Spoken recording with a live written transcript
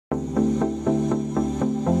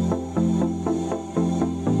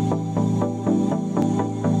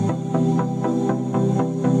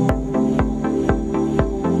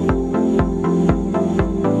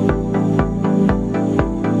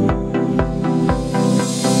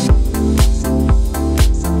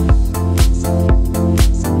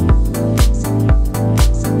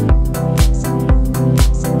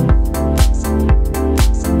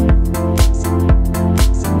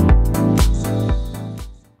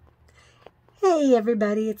Hey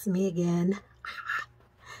everybody, it's me again.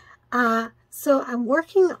 So I'm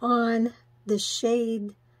working on the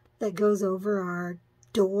shade that goes over our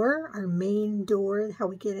door, our main door, how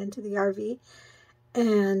we get into the RV.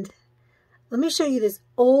 And let me show you this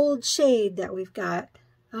old shade that we've got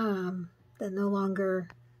that no longer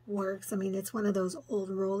works. I mean, it's one of those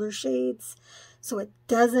old roller shades, so it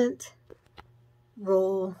doesn't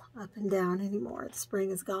roll up and down anymore. The spring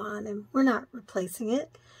is gone and we're not replacing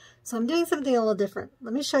it. So I'm doing something a little different.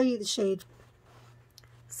 Let me show you the shade.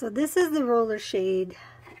 So this is the roller shade,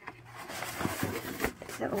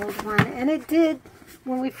 the old one. And it did,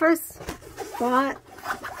 when we first bought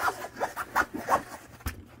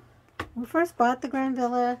the Grand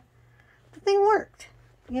Villa, the thing worked,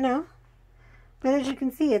 you know. But as you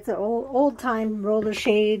can see, it's an old-time roller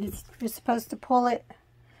shade. You're supposed to pull it,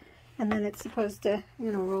 and then it's supposed to,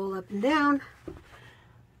 you know, roll up and down.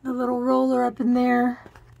 The little roller up in there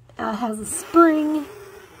has a spring,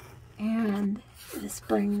 and the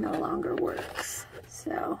spring no longer works.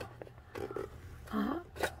 So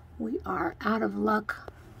we are out of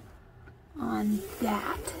luck on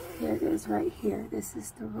that. Here it is right here. This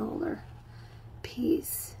is the roller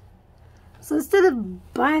piece. So instead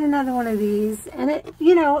of buying another one of these, and it,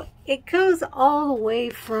 you know, it goes all the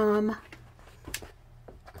way from,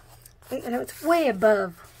 you know, it's way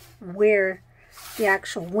above where the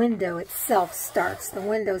actual window itself starts. The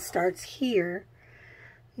window starts here,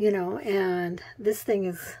 you know, and this thing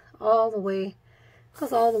is all the way,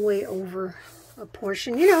 goes all the way over a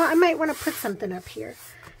portion. You know, I might want to put something up here,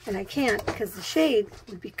 and I can't because the shade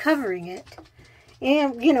would be covering it.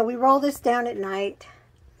 And, you know, we roll this down at night,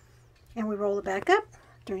 and we roll it back up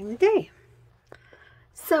during the day.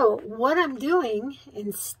 So what I'm doing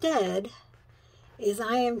instead is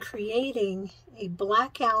I am creating a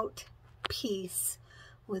blackout piece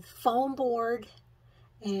with foam board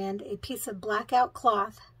and a piece of blackout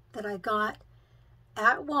cloth that I got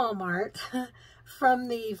at Walmart from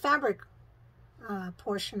the fabric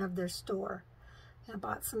portion of their store. I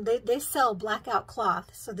bought some. They sell blackout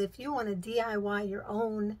cloth, so that if you want to DIY your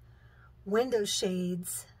own window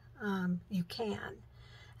shades, you can.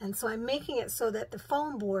 And so I'm making it so that the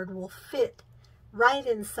foam board will fit right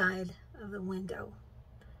inside of the window.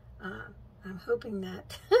 I'm hoping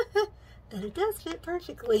that that it does fit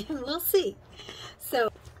perfectly, and we'll see.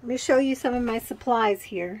 So let me show you some of my supplies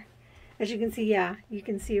here. As you can see, yeah, you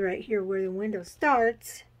can see right here where the window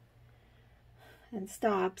starts and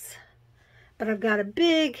stops. But I've got a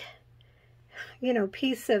big, you know,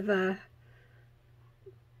 piece of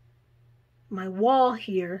my wall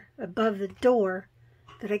here above the door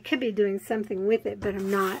that I could be doing something with it, but I'm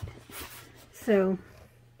not. So,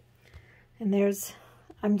 and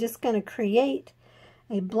I'm just going to create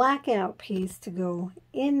a blackout piece to go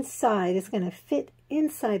inside. It's going to fit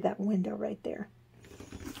inside that window right there.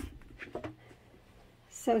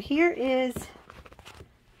 So here is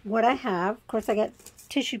what I have. Of course, I got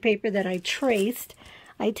tissue paper that I traced.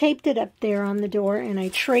 I taped it up there on the door, and I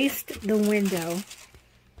traced the window.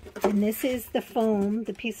 And this is the foam,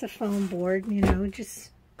 the piece of foam board, you know,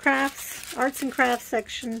 just crafts, arts and crafts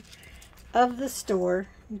section of the store.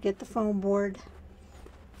 You get the foam board,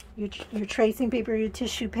 your tracing paper, your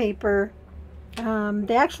tissue paper.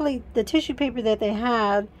 The tissue paper that they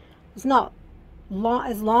had was not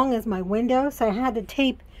as long as my window, so I had to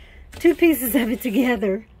tape two pieces of it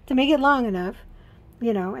together to make it long enough,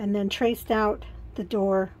 you know, and then traced out the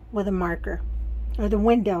door with a marker, or the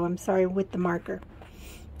window, I'm sorry, with the marker,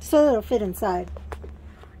 so that it'll fit inside.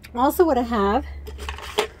 Also, what I have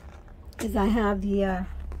is I have the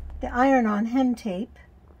iron-on hem tape,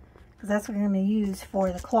 because that's what I'm going to use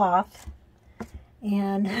for the cloth.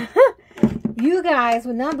 And you guys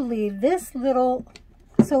would not believe this little,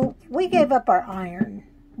 so we gave up our iron.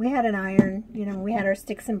 We had an iron, you know, we had our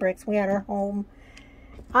sticks and bricks, we had our home.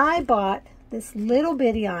 I bought this little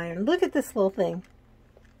bitty iron. Look at this little thing.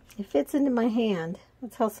 It fits into my hand.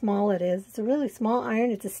 That's how small it is. It's a really small iron.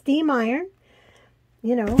 It's a steam iron.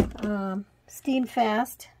 You know, steam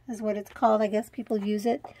fast is what it's called. I guess people use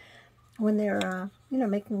it when they're, you know,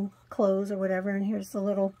 making clothes or whatever. And here's the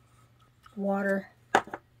little water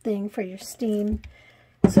thing for your steam,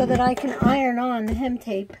 so that I can iron on the hem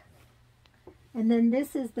tape. And then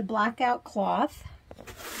this is the blackout cloth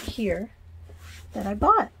here that I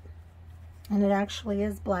bought. And it actually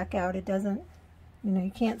is blackout. It doesn't, you know,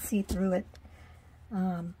 you can't see through it.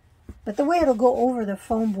 But the way it'll go over the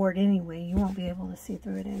foam board anyway, you won't be able to see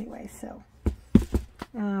through it anyway. So,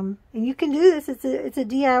 and you can do this. It's a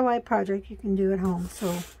DIY project you can do at home.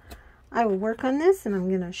 So I will work on this, and I'm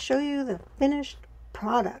going to show you the finished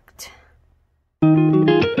product.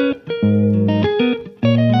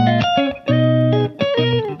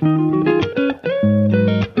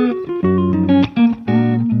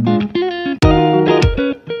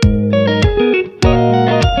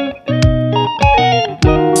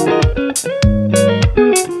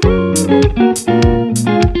 So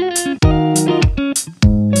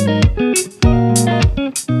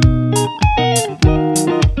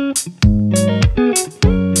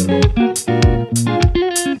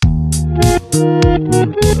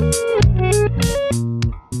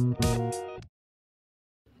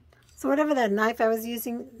whatever that knife I was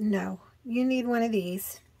using, no, you need one of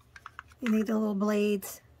these. You need the little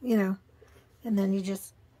blades, you know, and then you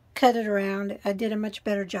just cut it around. I did a much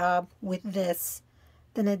better job with this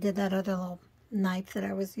than I did that other little knife that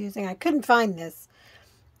I was using. I couldn't find this,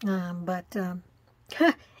 but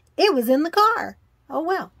it was in the car. Oh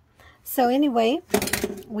well. So anyway,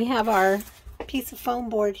 we have our piece of foam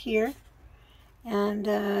board here, and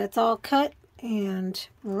it's all cut and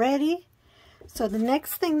ready. So the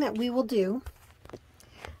next thing that we will do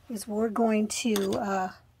is we're going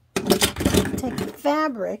to take the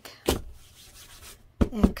fabric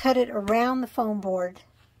and cut it around the foam board,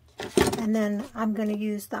 and then I'm going to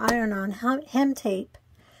use the iron-on hem tape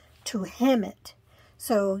to hem it.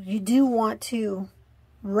 So you do want to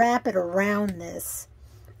wrap it around this,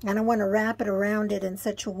 and I want to wrap it around it in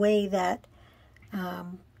such a way that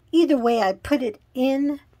either way I put it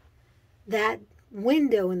in that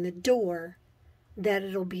window in the door, that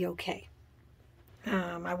it'll be okay.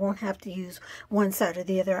 I won't have to use one side or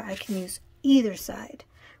the other. I can use either side,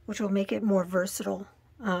 which will make it more versatile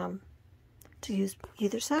to use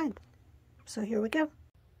either side. So here we go.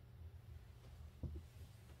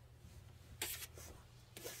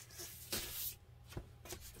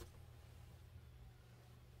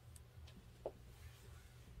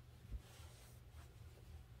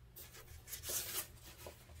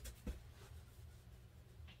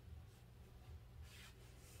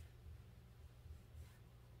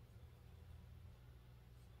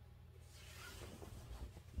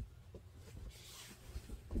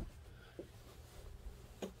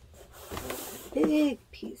 Big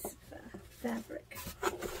piece of fabric.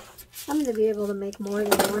 I'm going to be able to make more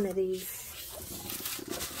than one of these.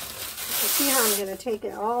 You see how I'm going to take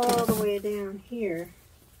it all the way down here.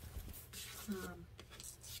 A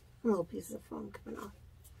little piece of foam coming off.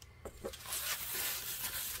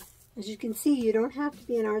 As you can see, you don't have to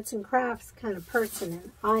be an arts and crafts kind of person,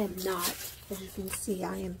 and I am not. As you can see,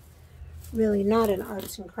 I am really not an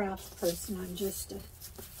arts and crafts person. I'm just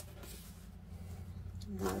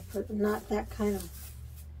not that kind of,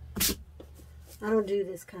 I don't do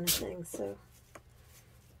this kind of thing, so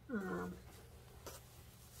now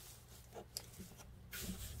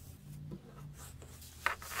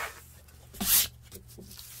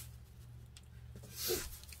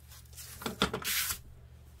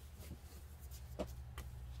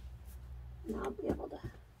I'll be able to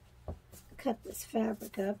cut this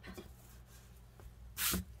fabric up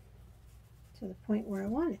to the point where I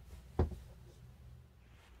want it.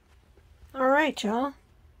 Alright, y'all.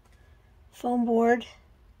 Foam board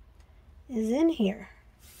is in here.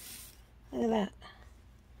 Look at that.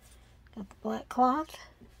 Got the black cloth.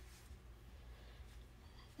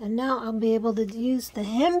 And now I'll be able to use the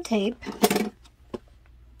hem tape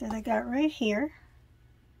that I got right here.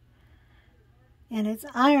 And it's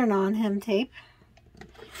iron-on hem tape.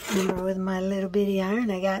 Remember, with my little bitty iron,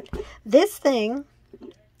 I got this thing.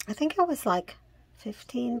 I think it was like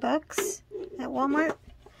 15 bucks at Walmart.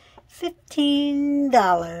 $15.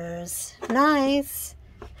 Nice.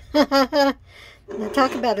 Now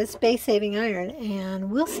talk about a space-saving iron, and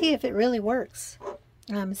we'll see if it really works.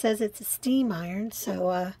 It says it's a steam iron,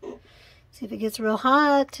 so see if it gets real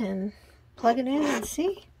hot and plug it in and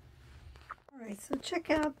see. Alright, so check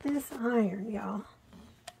out this iron, y'all.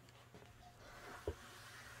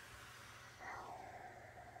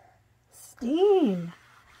 Steam.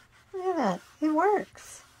 Look at that. It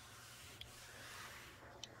works.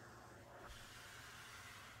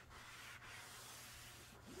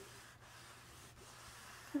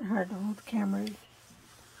 Hard to hold the camera and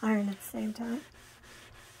iron at the same time.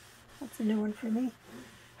 That's a new one for me.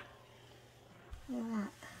 Look at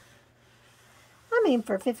that. I mean,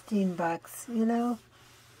 for 15 bucks, you know.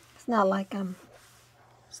 It's not like I'm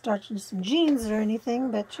starching some jeans or anything,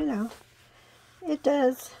 but you know, it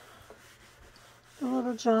does the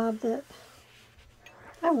little job that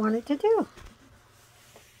I want it to do.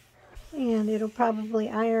 And it'll probably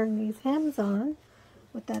iron these hems on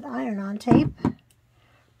with that iron-on tape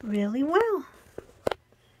really well.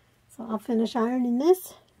 So I'll finish ironing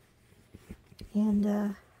this, and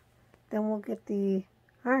then we'll get the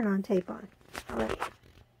iron-on tape on. Alright.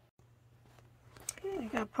 Okay, I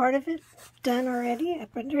got part of it done already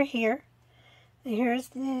up under here. And here's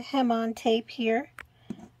the hem-on tape here.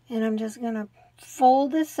 And I'm just going to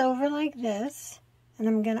fold this over like this, and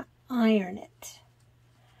I'm going to iron it.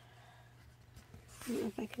 don't know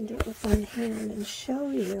if I can do it with one hand and show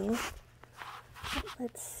you.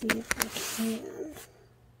 Let's see if I can.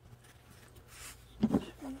 What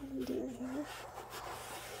I'm doing here.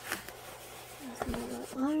 There's my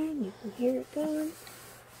little iron. You can hear it going.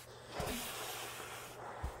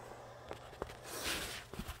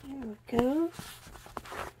 There we go.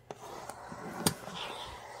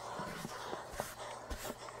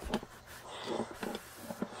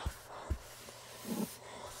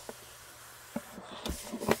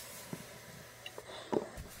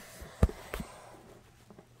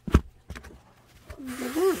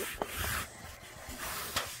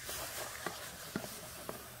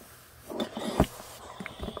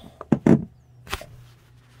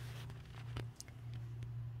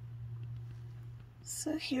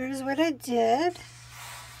 So here's what I did.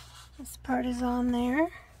 This part is on there.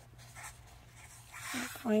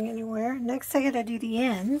 Not going anywhere. Next I gotta do the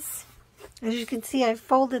ends. As you can see, I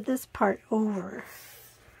folded this part over.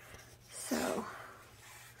 So,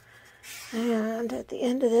 and at the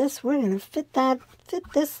end of this, we're gonna fit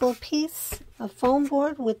this little piece of foam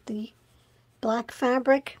board with the black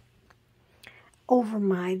fabric over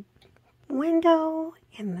my window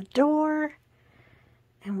and the door.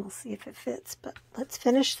 And we'll see if it fits, but let's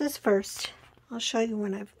finish this first. I'll show you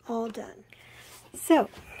when I've all done. So,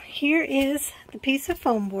 here is the piece of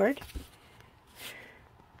foam board.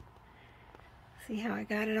 See how I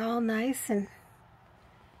got it all nice and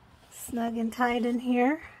snug and tight in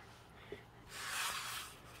here.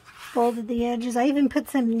 Folded the edges. I even put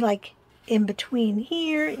some like in between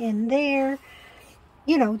here, in there.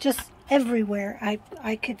 You know, just everywhere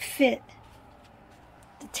I could fit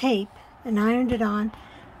the tape and ironed it on.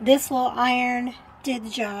 This little iron did the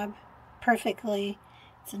job perfectly.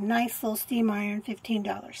 It's a nice little steam iron,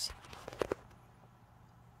 $15.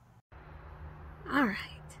 Alright,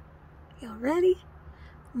 y'all ready?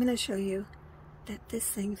 I'm going to show you that this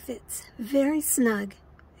thing fits very snug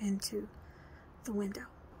into the window.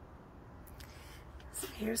 So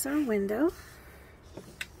here's our window.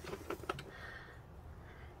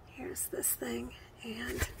 Here's this thing,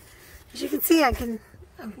 and as you can see, I can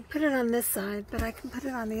put it on this side, but I can put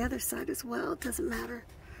it on the other side as well. It doesn't matter.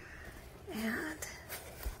 And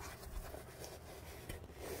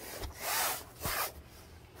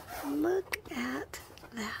look at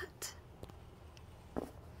that.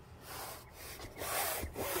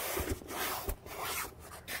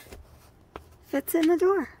 Fits in the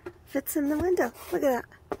door. Fits in the window. Look at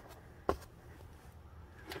that.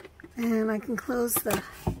 And I can close the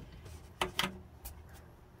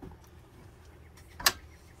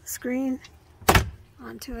screen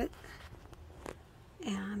onto it,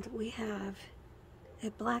 and we have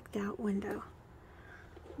a blacked out window.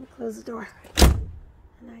 Let me close the door. And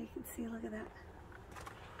now you can see, look at that.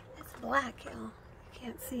 It's black, y'all. You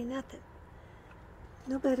can't see nothing.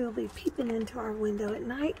 Nobody will be peeping into our window at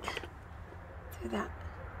night through that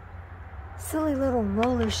silly little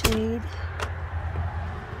roller shade.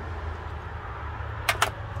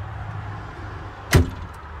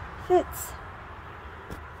 Fits.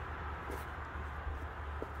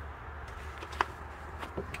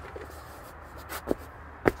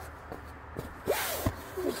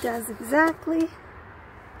 It does exactly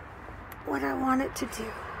what I want it to do.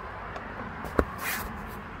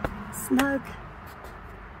 Snug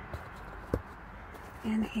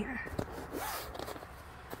in here.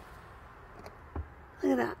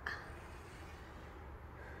 Look at that.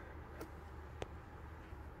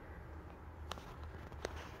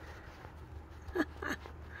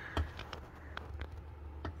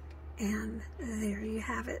 And there you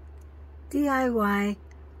have it. DIY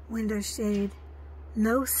window shade.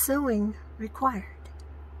 No sewing required.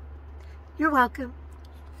 You're welcome.